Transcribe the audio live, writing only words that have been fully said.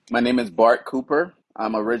My name is Bart Cooper.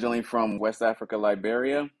 I'm originally from West Africa,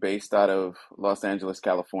 Liberia, based out of Los Angeles,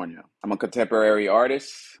 California. I'm a contemporary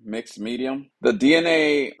artist, mixed medium. The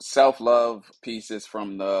DNA self-love piece is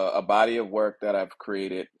from a body of work that I've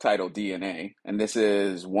created titled DNA. And this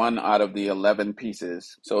is one out of the 11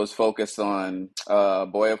 pieces. So it's focused on a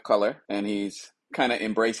boy of color, and he's kind of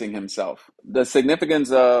embracing himself. The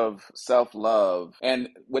significance of self-love, and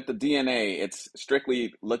with the DNA, it's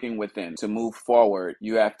strictly looking within. To move forward,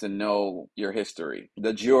 you have to know your history,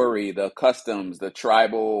 the jewelry, the customs, the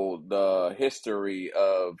tribal, the history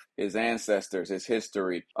of his ancestors, his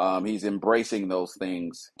history. He's embracing those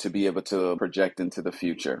things to be able to project into the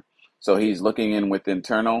future. So he's looking in with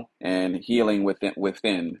internal and healing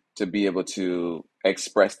within to be able to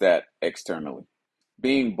express that externally.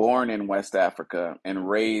 Being born in West Africa and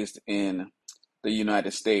raised in the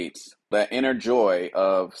United States, the inner joy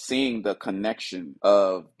of seeing the connection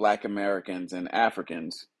of Black Americans and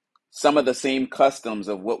Africans, some of the same customs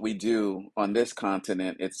of what we do on this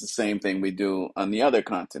continent, it's the same thing we do on the other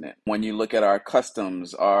continent. When you look at our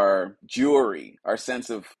customs, our jewelry, our sense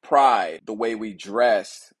of pride, the way we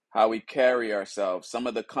dress, how we carry ourselves, some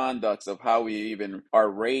of the conducts of how we even are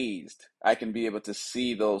raised, I can be able to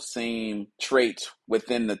see those same traits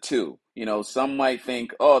within the two. You know, some might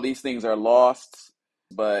think, oh, these things are lost.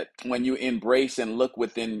 But when you embrace and look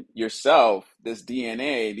within yourself, this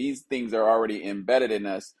DNA, these things are already embedded in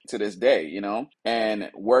us to this day, you know?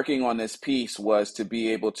 And working on this piece was to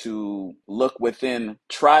be able to look within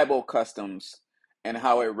tribal customs and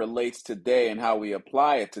how it relates today and how we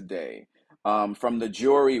apply it today. From the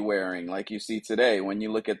jewelry wearing, like you see today, when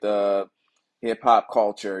you look at the hip hop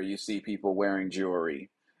culture, you see people wearing jewelry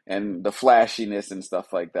and the flashiness and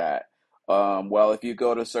stuff like that. Well, if you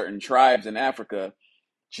go to certain tribes in Africa,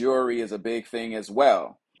 jewelry is a big thing as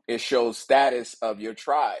well. It shows status of your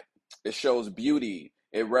tribe. It shows beauty.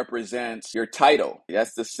 It represents your title.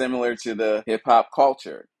 That's similar to the hip hop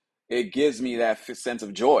culture. It gives me that sense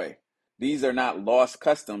of joy. These are not lost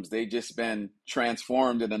customs. They just been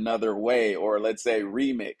transformed in another way, or let's say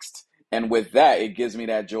remixed. And with that, it gives me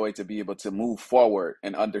that joy to be able to move forward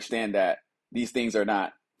and understand that these things are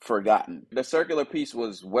not forgotten. The circular piece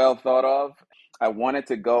was well thought of. I wanted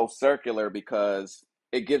to go circular because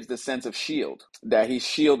it gives the sense of shield, that he's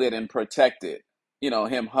shielded and protected. You know,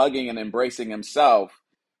 him hugging and embracing himself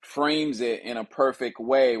frames it in a perfect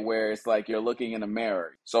way where it's like you're looking in a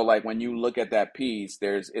mirror. So like when you look at that piece,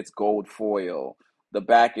 it's gold foil. The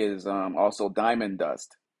back is also diamond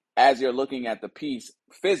dust. As you're looking at the piece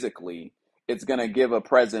physically, it's going to give a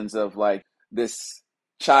presence of like this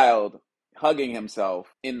child hugging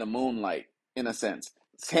himself in the moonlight, in a sense.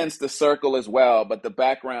 Hence the circle as well, but the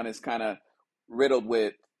background is kind of riddled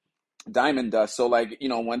with diamond dust. So like, you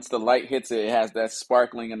know, once the light hits it, it has that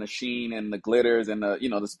sparkling and the sheen and the glitters and the, you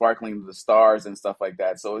know, the sparkling of the stars and stuff like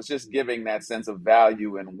that. So it's just giving that sense of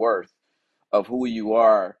value and worth of who you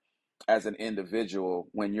are as an individual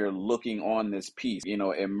when you're looking on this piece. You know,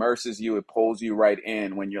 it immerses you, it pulls you right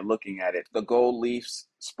in when you're looking at it. The gold leaves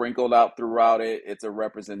sprinkled out throughout it, it's a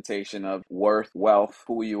representation of worth, wealth,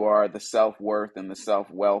 who you are, the self-worth and the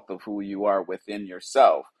self-wealth of who you are within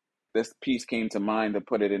yourself. This piece came to mind to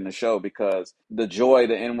put it in the show because the joy,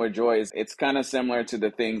 the inward joy, it's kind of similar to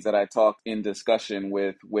the things that I talked in discussion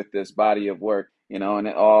with this body of work, you know, and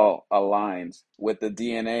it all aligns. With the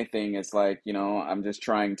DNA thing, it's like, you know, I'm just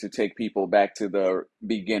trying to take people back to the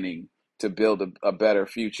beginning to build a better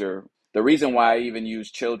future. The reason why I even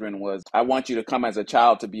used children was I want you to come as a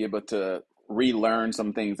child to be able to relearn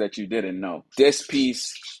some things that you didn't know. This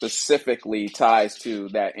piece specifically ties to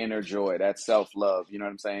that inner joy, that self-love, you know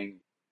what I'm saying?